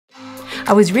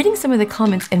I was reading some of the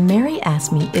comments and Mary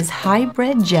asked me, is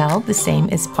hybrid gel the same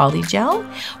as PolyGel?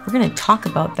 We're gonna talk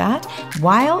about that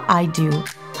while I do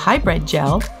hybrid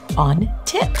gel on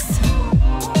tips.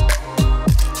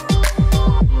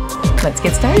 Let's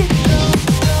get started.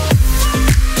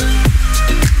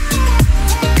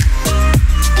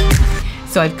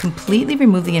 So I've completely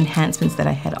removed the enhancements that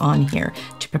I had on here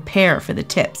to prepare for the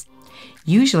tips.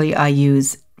 Usually I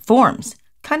use forms,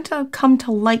 kind of come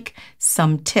to like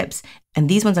some tips. And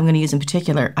these ones I'm going to use in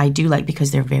particular, I do like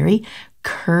because they're very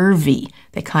curvy.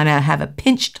 They kind of have a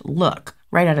pinched look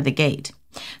right out of the gate.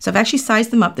 So I've actually sized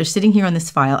them up. They're sitting here on this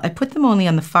file. I put them only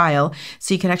on the file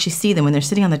so you can actually see them when they're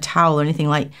sitting on the towel or anything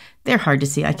like. They're hard to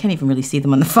see. I can't even really see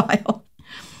them on the file.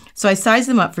 So I sized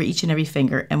them up for each and every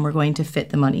finger and we're going to fit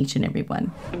them on each and every one.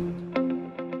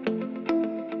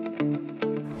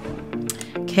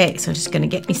 Okay, so I'm just going to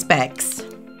get me specs.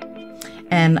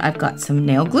 And I've got some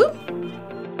nail glue.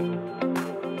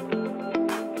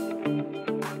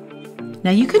 Now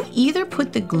you can either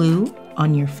put the glue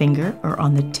on your finger or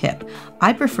on the tip.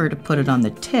 I prefer to put it on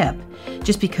the tip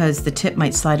just because the tip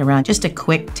might slide around. Just a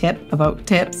quick tip about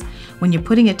tips. When you're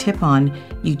putting a tip on,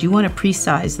 you do want to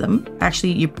pre-size them.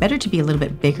 Actually, you're better to be a little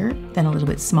bit bigger than a little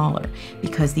bit smaller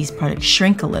because these products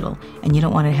shrink a little and you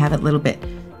don't want to have it a little bit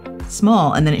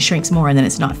small and then it shrinks more and then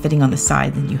it's not fitting on the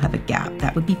side, then you have a gap.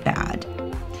 That would be bad.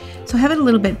 So have it a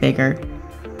little bit bigger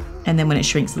and then when it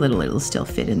shrinks a little, it'll still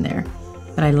fit in there.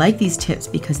 But I like these tips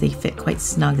because they fit quite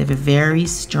snug. They have a very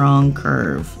strong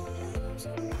curve.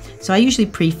 So I usually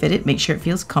pre-fit it, make sure it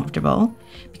feels comfortable,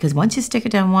 because once you stick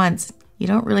it down once, you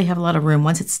don't really have a lot of room.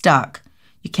 Once it's stuck,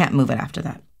 you can't move it after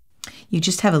that. You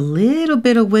just have a little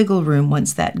bit of wiggle room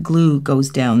once that glue goes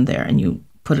down there and you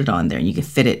put it on there and you can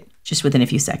fit it just within a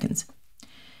few seconds.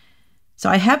 So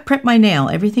I have prepped my nail.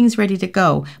 Everything's ready to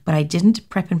go, but I didn't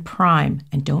prep and prime,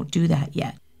 and don't do that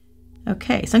yet.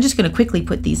 Okay, so I'm just going to quickly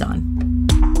put these on.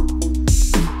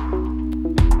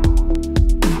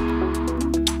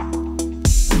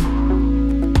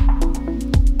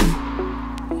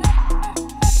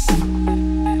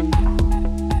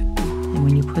 And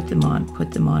when you put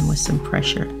them on with some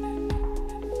pressure.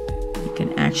 You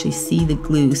can actually see the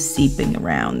glue seeping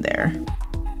around there.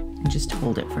 And just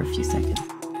hold it for a few seconds.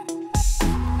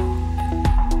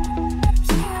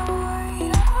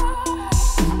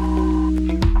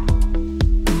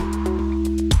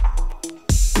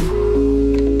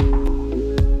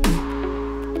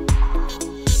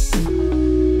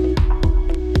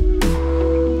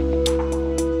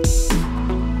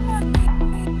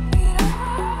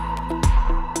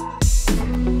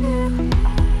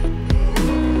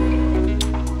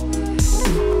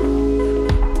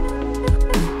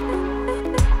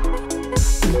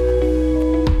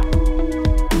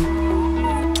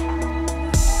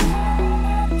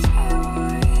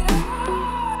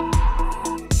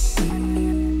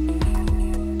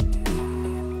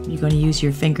 Going to use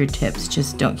your fingertips.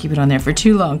 Just don't keep it on there for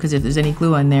too long because if there's any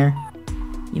glue on there,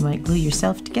 you might glue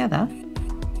yourself together.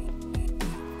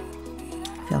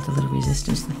 Felt a little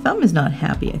resistance. The thumb is not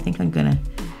happy. I think I'm going to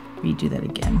redo that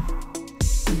again.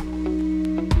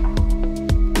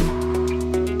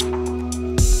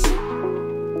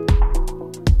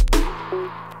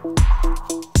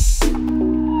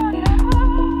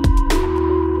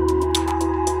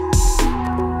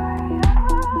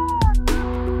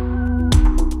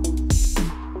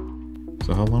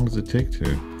 So how long does it take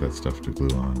to that stuff to glue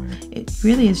on there? It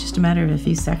really is just a matter of a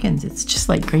few seconds. It's just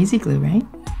like crazy glue, right?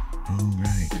 Oh,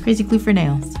 right. Crazy glue for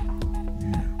nails.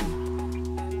 Yeah.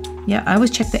 Yeah, I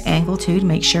always check the angle too to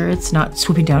make sure it's not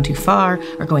swooping down too far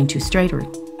or going too straight or,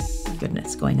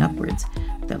 goodness, going upwards.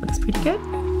 That looks pretty good.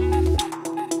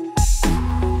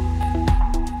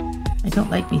 I don't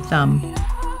like me thumb.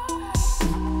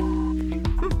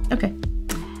 Okay,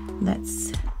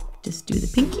 let's just do the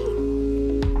pinky.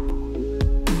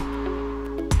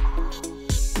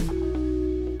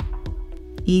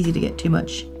 Easy to get too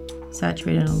much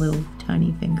saturated on a little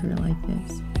tiny finger like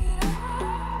this.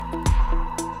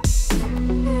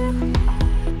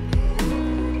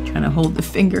 Trying to hold the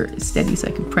finger steady so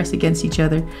I can press against each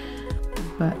other,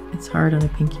 but it's hard on a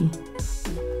pinky.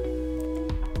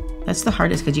 That's the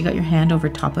hardest because you got your hand over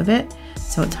top of it,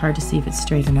 so it's hard to see if it's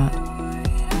straight or not.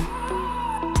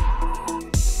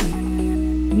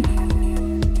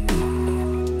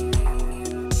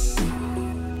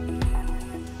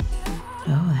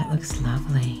 Oh, that looks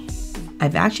lovely.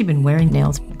 I've actually been wearing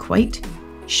nails quite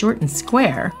short and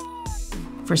square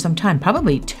for some time,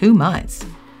 probably 2 months.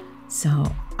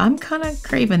 So I'm kind of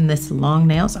craving this long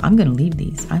nail, so I'm gonna leave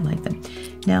these. I like them.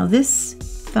 Now this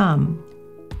thumb,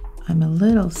 I'm a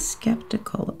little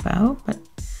skeptical about, but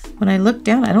when I look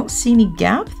down, I don't see any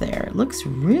gap there. It looks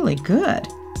really good.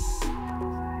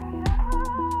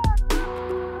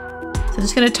 So I'm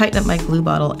just gonna tighten up my glue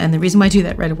bottle, and the reason why I do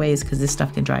that right away is because this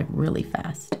stuff can dry really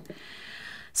fast.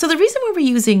 So the reason why we're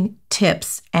using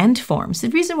tips and forms, the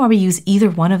reason why we use either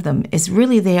one of them is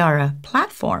really they are a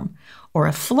platform or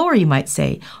a floor, you might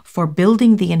say, for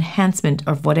building the enhancement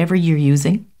of whatever you're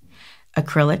using,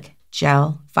 acrylic,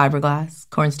 gel, fiberglass,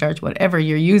 cornstarch, whatever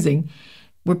you're using.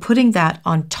 We're putting that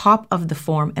on top of the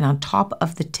form and on top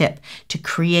of the tip to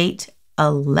create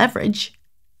a leverage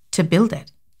to build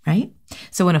it, right?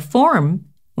 So in a form,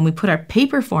 when we put our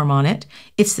paper form on it,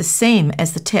 it's the same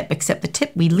as the tip, except the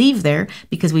tip we leave there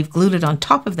because we've glued it on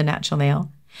top of the natural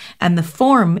nail. And the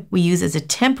form we use as a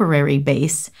temporary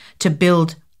base to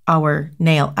build our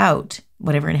nail out,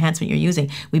 whatever enhancement you're using,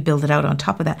 we build it out on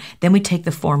top of that. Then we take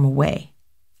the form away.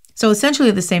 So essentially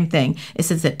the same thing. It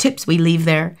says that tips we leave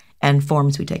there and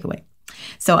forms we take away.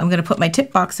 So I'm going to put my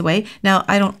tip box away. Now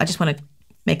I just want to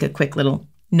make a quick little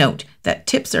note that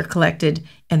tips are collected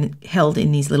and held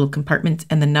in these little compartments,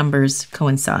 and the numbers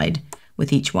coincide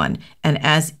with each one. And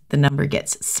as the number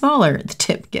gets smaller, the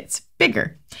tip gets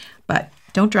bigger. But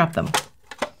don't drop them.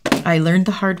 I learned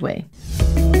the hard way.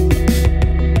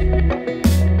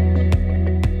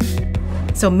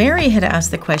 So Mary had asked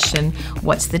the question,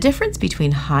 what's the difference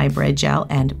between hybrid gel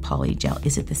and PolyGel?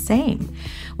 Is it the same?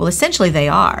 Well, essentially they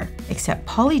are, except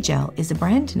PolyGel is a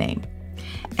brand name.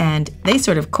 And they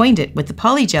sort of coined it with the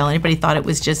PolyGel. Everybody thought it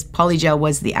was just PolyGel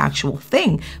was the actual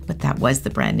thing, but that was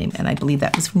the brand name. And I believe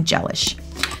that was from Gelish.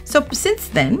 So since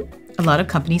then, a lot of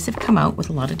companies have come out with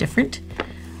a lot of different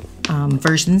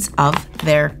versions of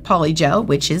their PolyGel,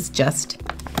 which is just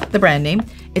the brand name.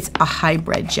 It's a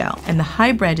hybrid gel. And the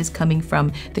hybrid is coming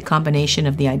from the combination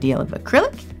of the idea of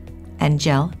acrylic and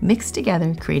gel mixed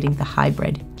together, creating the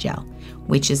hybrid gel,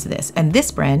 which is this. And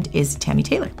this brand is Tammy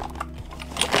Taylor.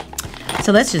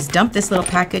 So let's just dump this little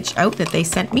package out that they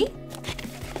sent me.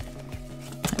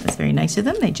 That was very nice of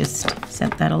them. They just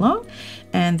sent that along.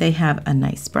 And they have a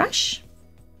nice brush.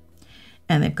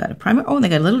 And they've got a primer. Oh, and they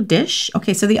got a little dish.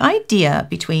 Okay, so the idea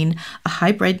between a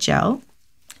hybrid gel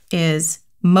is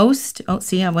oh,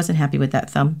 see, I wasn't happy with that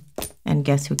thumb. And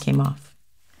guess who came off?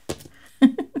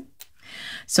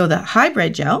 So the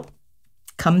hybrid gel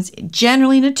comes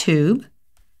generally in a tube,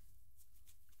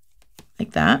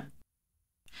 like that.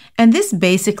 And this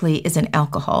basically is an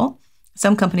alcohol.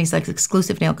 Some companies like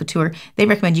Exclusive Nail Couture, they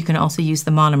recommend you can also use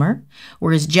the monomer.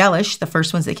 Whereas Gelish, the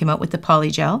first ones that came out with the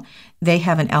PolyGel, they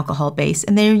have an alcohol base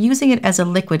and they're using it as a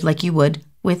liquid like you would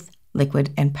with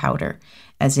liquid and powder,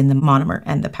 as in the monomer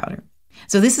and the powder.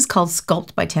 So this is called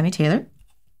Sculpt by Tammy Taylor.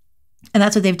 And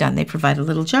that's what they've done. They provide a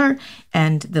little jar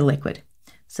and the liquid.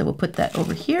 So we'll put that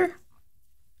over here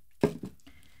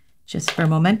just for a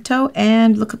memento.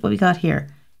 And look at what we got here.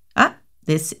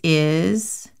 This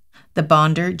is the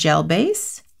Bonder gel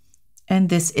base, and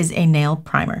this is a nail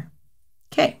primer.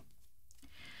 Okay,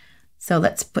 so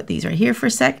let's put these right here for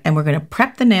a sec, and we're going to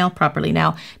prep the nail properly.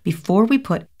 Now, before we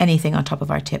put anything on top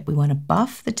of our tip, we want to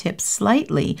buff the tip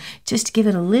slightly, just to give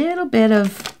it a little bit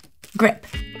of grip,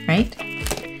 right?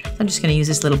 So I'm just going to use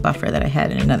this little buffer that I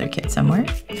had in another kit somewhere,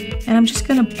 and I'm just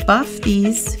going to buff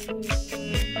these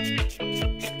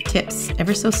tips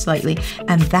ever so slightly.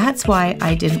 And that's why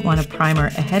I didn't want to primer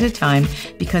ahead of time,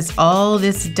 because all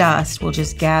this dust will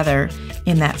just gather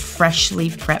in that freshly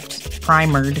prepped,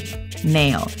 primered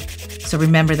nail. So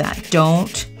remember that.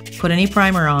 Don't put any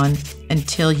primer on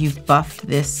until you've buffed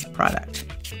this product.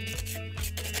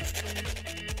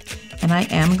 And I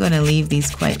am going to leave these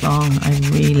quite long. I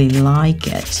really like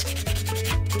it.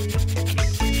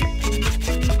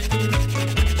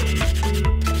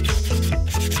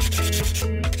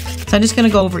 So I'm just going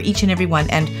to go over each and every one,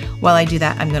 and while I do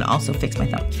that, I'm going to also fix my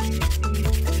thumb.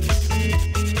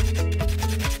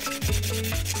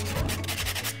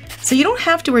 So you don't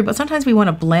have to worry about, sometimes we want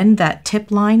to blend that tip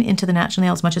line into the natural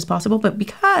nail as much as possible, but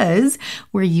because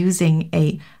we're using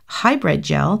a hybrid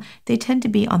gel, they tend to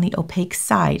be on the opaque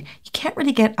side. You can't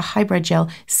really get a hybrid gel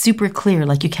super clear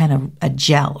like you can a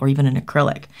gel or even an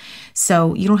acrylic.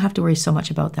 So you don't have to worry so much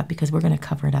about that because we're going to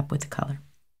cover it up with the color.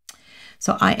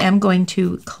 So I am going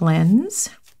to cleanse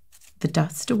the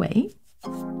dust away.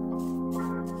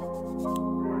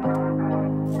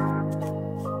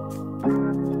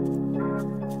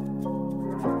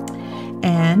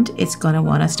 And it's going to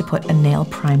want us to put a nail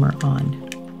primer on.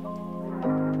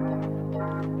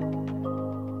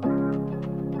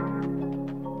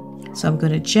 So I'm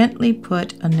going to gently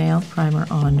put a nail primer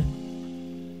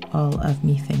on all of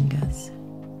me fingers.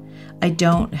 I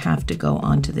don't have to go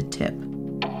onto the tip.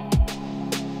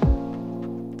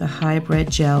 The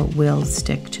hybrid gel will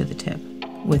stick to the tip.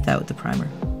 without the primer.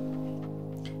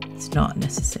 It's not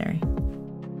necessary.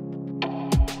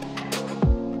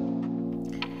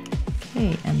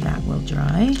 Okay, and that will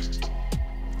dry.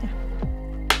 Yeah.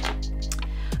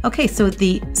 Okay, so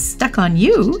the Stuck On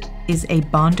You is a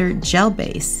bonder gel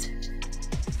base.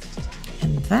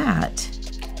 And that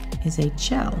is a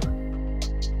gel.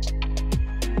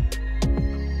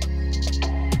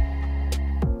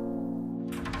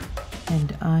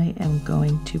 And I am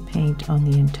going to paint on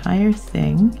the entire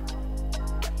thing.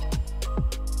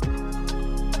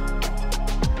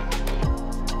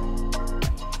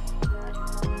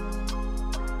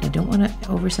 I don't want to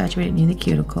oversaturate it near the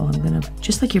cuticle. I'm gonna,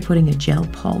 just like you're putting a gel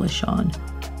polish on.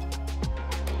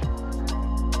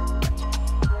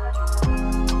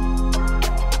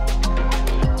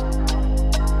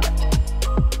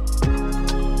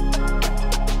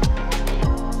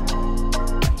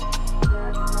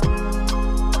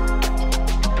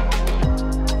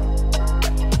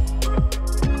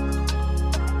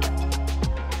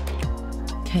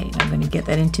 Okay, I'm going to get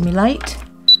that into me light,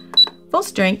 full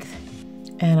strength,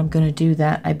 and I'm going to do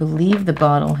that. I believe the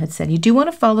bottle had said you do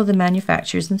want to follow the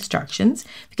manufacturer's instructions.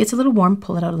 If it gets a little warm,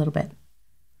 pull it out a little bit,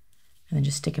 and then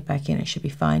just stick it back in. It should be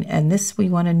fine. And this, we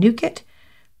want to nuke it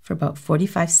for about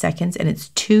 45 seconds, and it's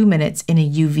 2 minutes in a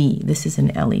UV. This is an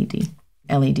LED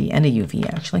and a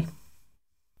UV actually.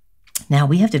 Now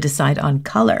we have to decide on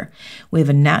color. We have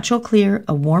a natural clear,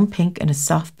 a warm pink, and a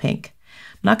soft pink.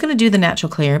 I'm not going to do the natural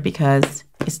clear because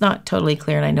it's not totally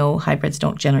clear, and I know hybrids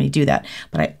don't generally do that,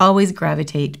 but I always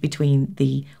gravitate between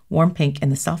the warm pink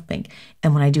and the soft pink.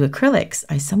 And when I do acrylics,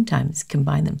 I sometimes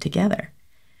combine them together.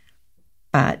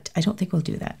 But I don't think we'll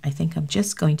do that. I think I'm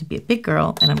just going to be a big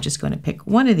girl, and I'm just going to pick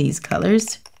one of these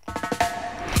colors.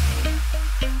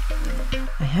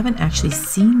 I haven't actually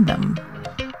seen them.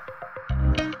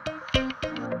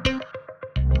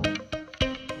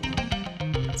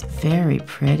 It's very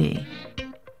pretty.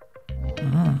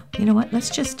 You know what? Let's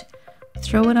just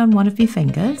throw it on one of my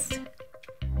fingers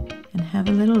and have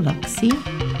a little look-see.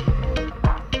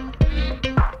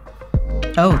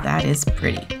 Oh, that is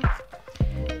pretty.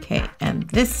 Okay, and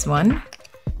this one,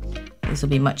 this will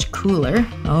be much cooler.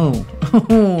 Oh,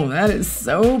 that is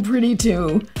so pretty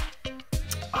too.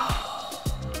 Oh.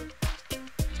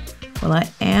 Well, I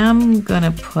am gonna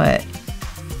put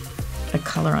a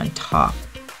color on top.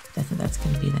 I think that's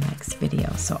going to be the next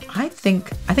video. So I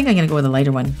think I'm going to go with a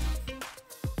lighter one.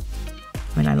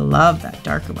 I mean, I love that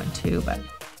darker one too, but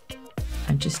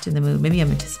I'm just in the mood. Maybe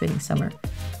I'm anticipating summer.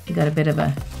 We got a bit of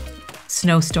a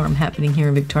snowstorm happening here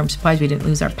in Victoria. I'm surprised we didn't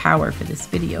lose our power for this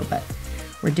video, but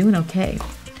we're doing okay.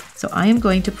 So I am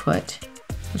going to put,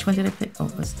 which one did I pick? Oh,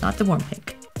 it was not the warm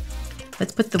pink.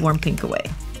 Let's put the warm pink away.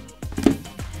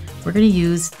 We're going to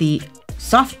use the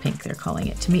soft pink, they're calling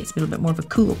it. To me, it's a little bit more of a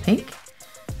cool pink.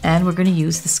 And we're going to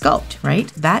use the Sculpt, right?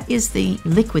 That is the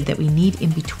liquid that we need in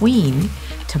between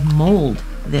to mold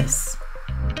this.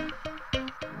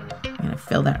 I'm going to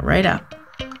fill that right up.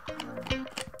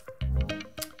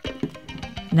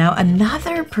 Now,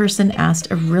 another person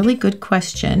asked a really good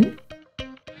question.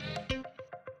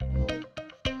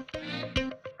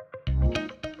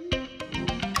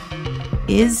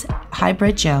 Is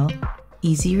hybrid gel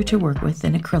easier to work with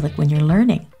than acrylic when you're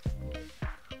learning?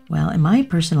 Well, in my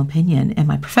personal opinion and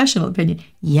my professional opinion,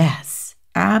 yes,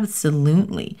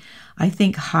 absolutely. I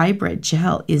think hybrid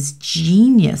gel is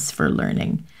genius for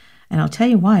learning. And I'll tell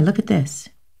you why. Look at this.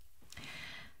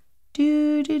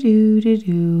 Do, do, do, do,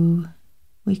 do.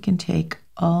 We can take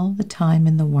all the time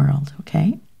in the world,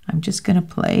 okay? I'm just going to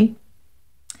play.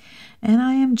 And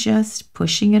I am just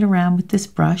pushing it around with this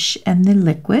brush and the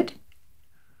liquid.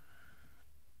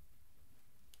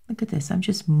 Look at this, I'm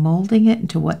just molding it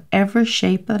into whatever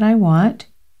shape that I want.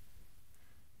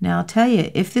 Now I'll tell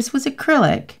you, if this was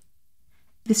acrylic,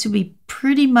 this would be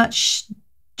pretty much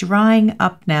drying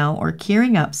up now or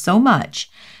curing up so much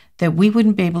that we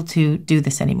wouldn't be able to do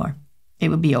this anymore. It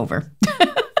would be over.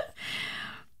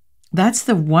 That's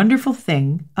the wonderful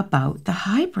thing about the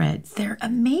hybrids. They're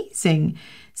amazing.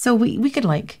 So we could,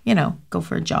 like, you know, go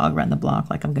for a jog around the block,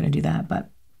 like I'm going to do that, but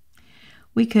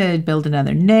we could build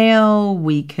another nail.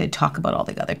 We could talk about all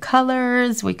the other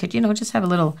colors. We could, you know, just have a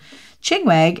little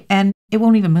chinwag and it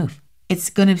won't even move. It's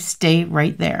going to stay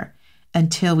right there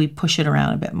until we push it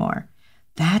around a bit more.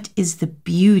 That is the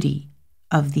beauty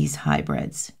of these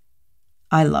hybrids.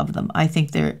 I love them. I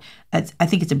think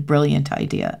it's a brilliant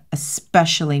idea,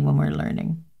 especially when we're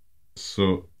learning.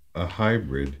 So a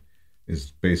hybrid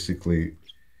is basically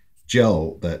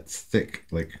gel that's thick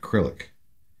like acrylic.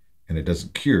 And it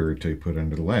doesn't cure until you put it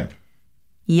under the lamp.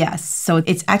 Yes, so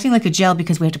it's acting like a gel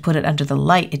because we have to put it under the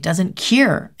light. It doesn't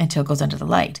cure until it goes under the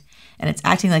light. And it's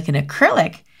acting like an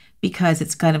acrylic because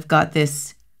it's kind of got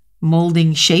this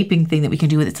molding, shaping thing that we can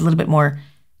do with it. It's a little bit more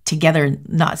together,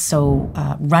 not so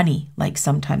runny like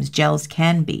sometimes gels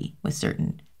can be with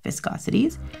certain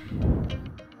viscosities.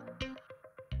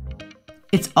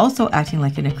 It's also acting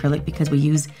like an acrylic because we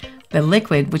use the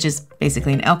liquid, which is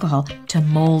basically an alcohol, to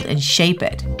mold and shape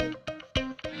it.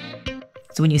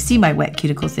 So when you see my wet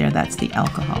cuticles there, that's the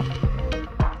alcohol.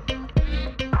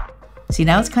 See,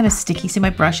 now it's kind of sticky. See, my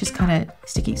brush is kind of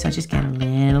sticky, so I just get a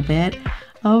little bit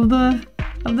of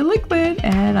the liquid,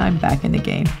 and I'm back in the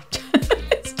game.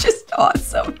 It's just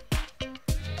awesome.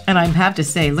 And I have to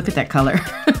say, look at that color.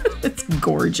 It's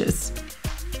gorgeous.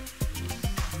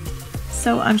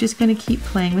 So I'm just going to keep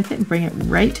playing with it and bring it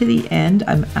right to the end.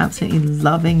 I'm absolutely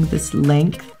loving this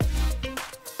length.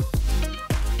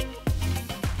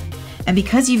 And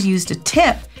because you've used a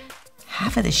tip,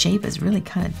 half of the shape is really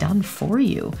kind of done for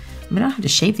you. I mean, I don't have to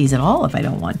shape these at all if I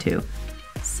don't want to.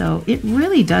 So it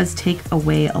really does take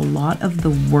away a lot of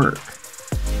the work.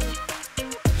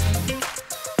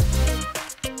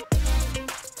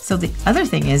 So the other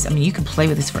thing is, I mean, you can play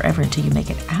with this forever until you make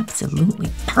it absolutely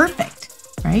perfect,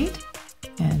 right?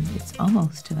 And it's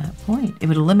almost to that point. It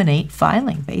would eliminate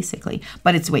filing, basically,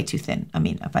 but it's way too thin. I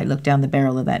mean, if I look down the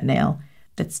barrel of that nail,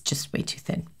 that's just way too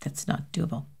thin. That's not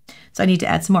doable. So I need to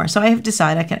add some more. So I have to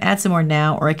decide I can add some more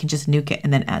now, or I can just nuke it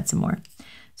and then add some more.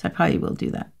 So I probably will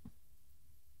do that.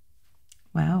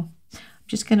 Wow. I'm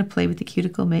just going to play with the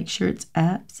cuticle, make sure it's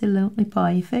absolutely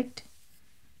perfect.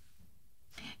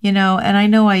 You know, and I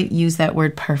know I use that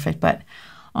word perfect, but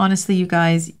honestly, you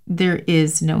guys, there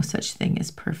is no such thing as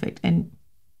perfect. And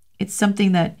it's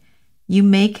something that you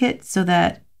make it so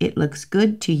that it looks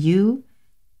good to you.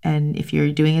 And if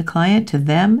you're doing a client, to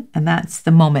them, and that's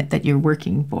the moment that you're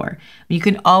working for. You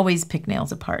can always pick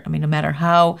nails apart. I mean, no matter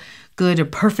how good or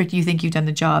perfect you think you've done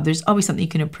the job, there's always something you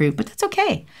can improve, but that's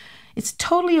okay. It's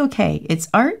totally okay. It's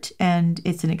art and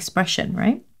it's an expression,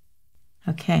 right?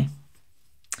 Okay.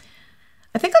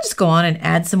 I think I'll just go on and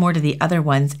add some more to the other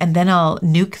ones, and then I'll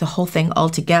nuke the whole thing all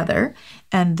together,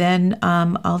 and then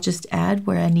I'll just add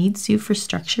where I need to for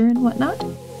structure and whatnot.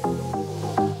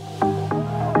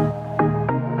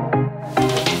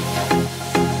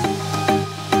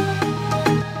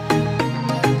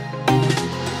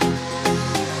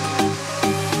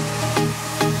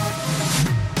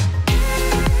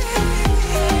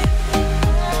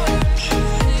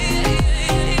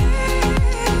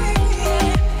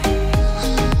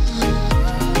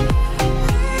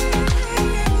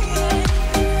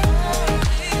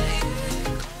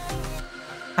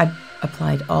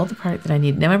 Applied all the product that I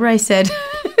need. Now remember I said,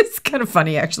 it's kind of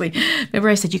funny actually, remember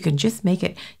I said you can just make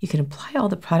it, you can apply all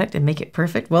the product and make it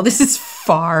perfect. Well, this is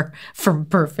far from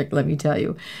perfect, let me tell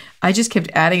you. I just kept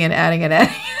adding and adding and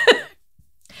adding.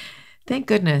 Thank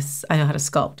goodness I know how to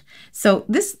sculpt. So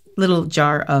this little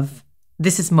jar of,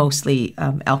 this is mostly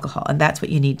alcohol, and that's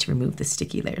what you need to remove the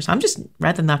sticky layers. So I'm just,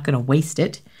 rather than not going to waste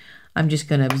it, I'm just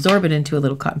going to absorb it into a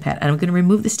little cotton pad, and I'm going to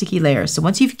remove the sticky layers. So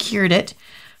once you've cured it,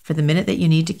 for the minute that you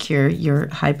need to cure your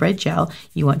hybrid gel,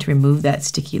 you want to remove that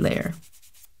sticky layer.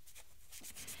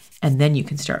 And then you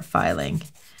can start filing.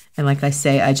 And like I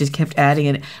say, I just kept adding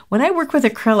it. When I work with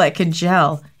acrylic and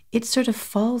gel, it sort of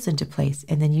falls into place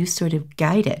and then you sort of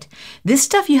guide it. This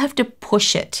stuff, you have to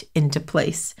push it into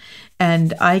place.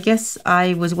 And I guess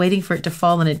I was waiting for it to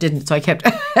fall and it didn't. So I kept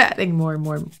adding more and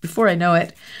more. Before I know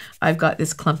it, I've got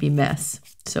this clumpy mess.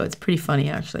 So it's pretty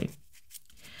funny actually.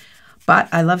 But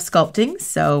I love sculpting,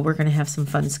 so we're going to have some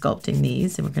fun sculpting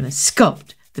these, and we're going to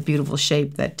sculpt the beautiful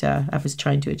shape that I was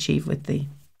trying to achieve with the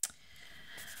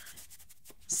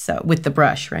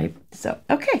brush, right? So,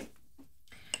 okay.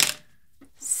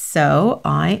 So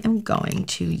I am going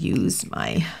to use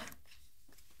my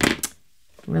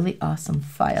really awesome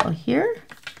file here.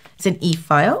 It's an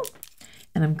e-file,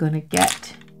 and I'm going to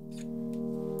get,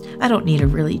 I don't need a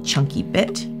really chunky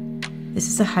bit. This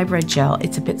is a hybrid gel.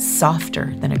 It's a bit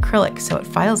softer than acrylic, so it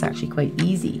files actually quite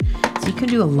easy. So you can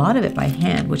do a lot of it by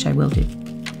hand, which I will do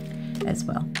as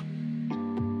well.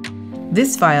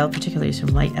 This file particularly is from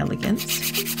Elegance.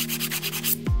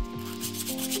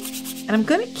 And I'm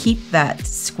going to keep that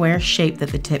square shape that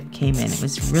the tip came in. It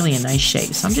was really a nice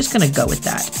shape, so I'm just going to go with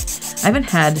that. I haven't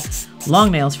had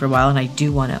long nails for a while, and I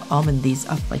do want to almond these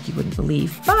up like you wouldn't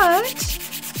believe, but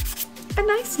a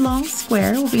nice long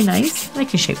square will be nice. I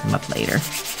can shape them up later.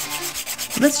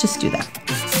 Let's just do that.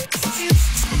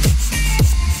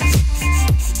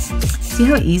 See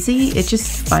how easy? It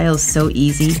just files so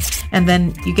easy. And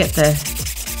then you get the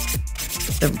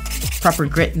proper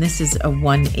grit, and this is a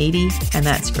 180, and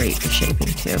that's great for shaping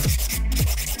too.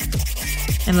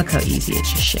 And look how easy it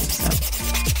just shapes up.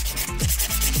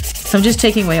 So I'm just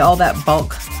taking away all that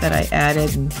bulk that I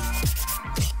added and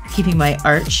keeping my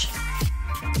arch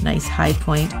nice high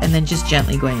point, and then just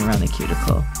gently going around the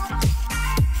cuticle.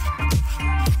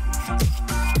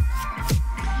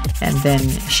 And then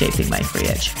shaping my free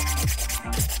edge.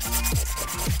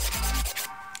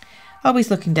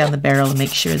 Always looking down the barrel to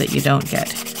make sure that you don't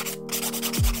get,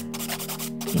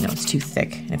 you know, it's too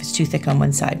thick. And if it's too thick on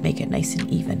one side, make it nice and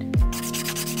even.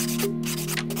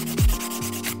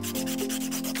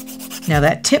 Now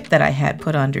that tip that I had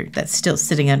put under, that's still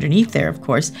sitting underneath there, of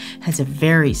course, has a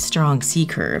very strong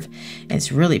C-curve, and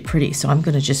it's really pretty, so I'm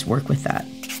going to just work with that.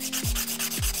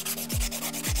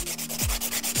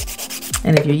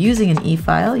 And if you're using an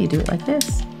E-file, you do it like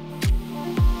this.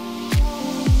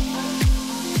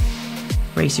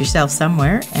 Brace yourself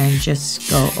somewhere and just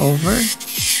go over.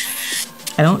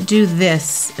 I don't do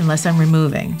this unless I'm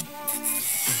removing.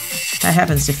 That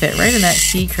happens to fit right in that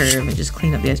C-curve and just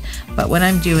clean up the edge. But when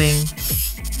I'm doing,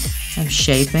 I'm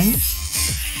shaping,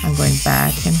 I'm going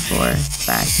back and forth,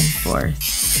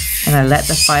 and I let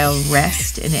the file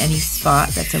rest in any spot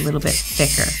that's a little bit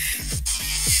thicker.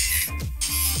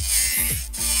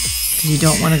 Because you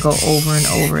don't want to go over and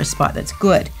over a spot that's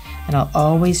good. And I'll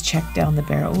always check down the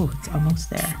barrel. Oh, it's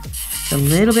almost there. It's a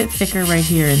little bit thicker right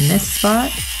here in this spot.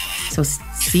 So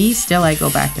see, still I go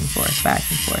back and forth, back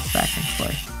and forth, back and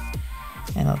forth.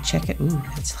 And I'll check it. Ooh,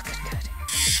 that's looking good.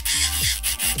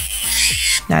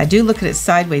 Now I do look at it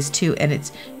sideways too, and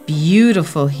it's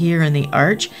beautiful here in the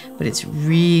arch, but it's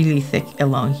really thick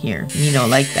along here, you know,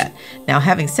 like that. Now,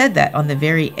 having said that, on the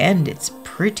very end, it's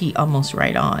pretty almost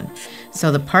right on.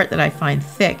 So the part that I find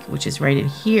thick, which is right in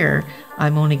here,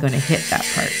 I'm only going to hit that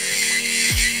part.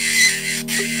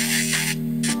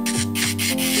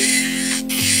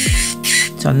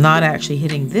 So I'm not actually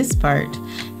hitting this part,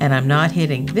 and I'm not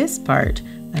hitting this part.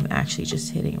 I'm actually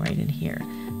just hitting right in here.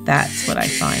 That's what I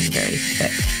find very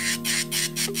thick.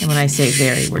 And when I say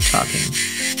very, we're talking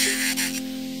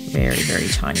very, very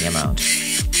tiny amount.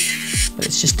 But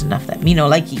it's just enough that me no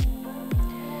likey.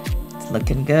 It's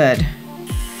looking good.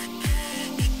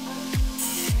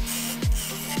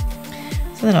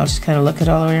 So then I'll just kind of look it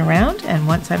all the way around, and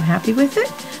once I'm happy with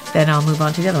it, then I'll move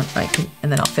on to the other one.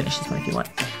 And then I'll finish this one if you want.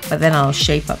 But then I'll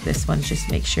shape up this one,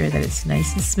 just make sure that it's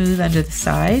nice and smooth under the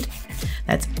side.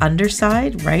 That's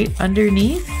underside, right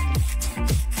underneath.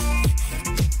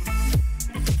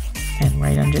 And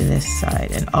right under this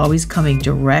side. And always coming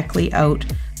directly out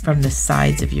from the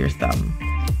sides of your thumb.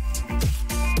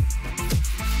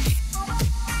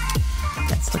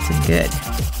 That's looking good.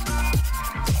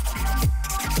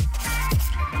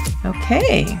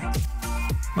 Okay.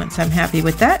 Once I'm happy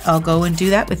with that, I'll go and do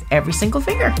that with every single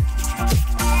finger.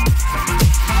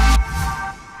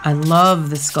 I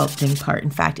love the sculpting part. In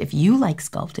fact, if you like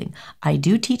sculpting, I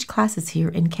do teach classes here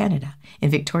in Canada, in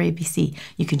Victoria, BC.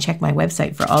 You can check my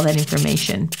website for all that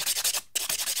information.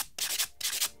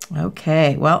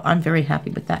 Okay, well, I'm very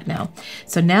happy with that now.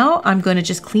 So now I'm going to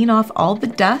just clean off all the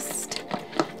dust.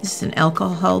 This is an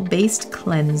alcohol-based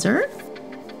cleanser.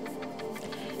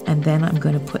 And then I'm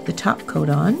going to put the top coat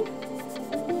on.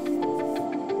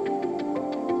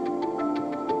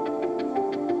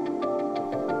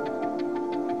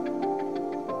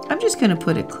 I'm just going to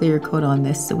put a clear coat on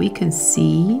this so we can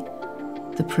see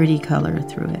the pretty color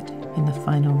through it in the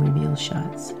final reveal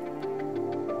shots.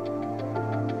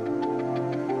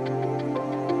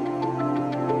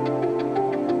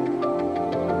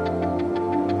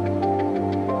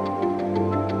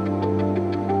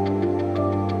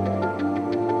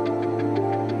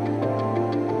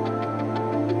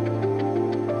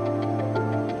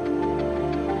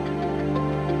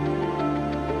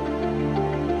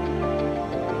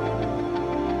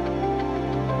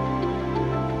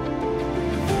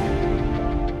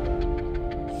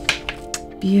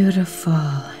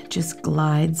 Beautiful, just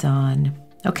glides on.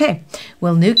 Okay,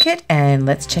 we'll nuke it and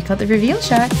let's check out the reveal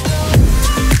shot.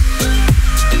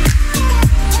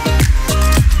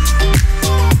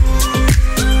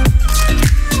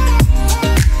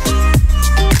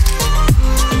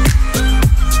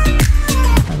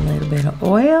 A little bit of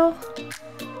oil.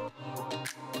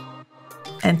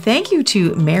 And thank you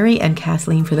to Mary and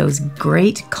Kathleen for those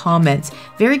great comments.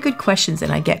 Very good questions,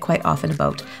 and I get quite often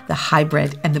about the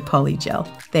hybrid and the PolyGel.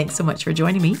 Thanks so much for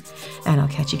joining me, and I'll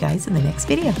catch you guys in the next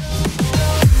video.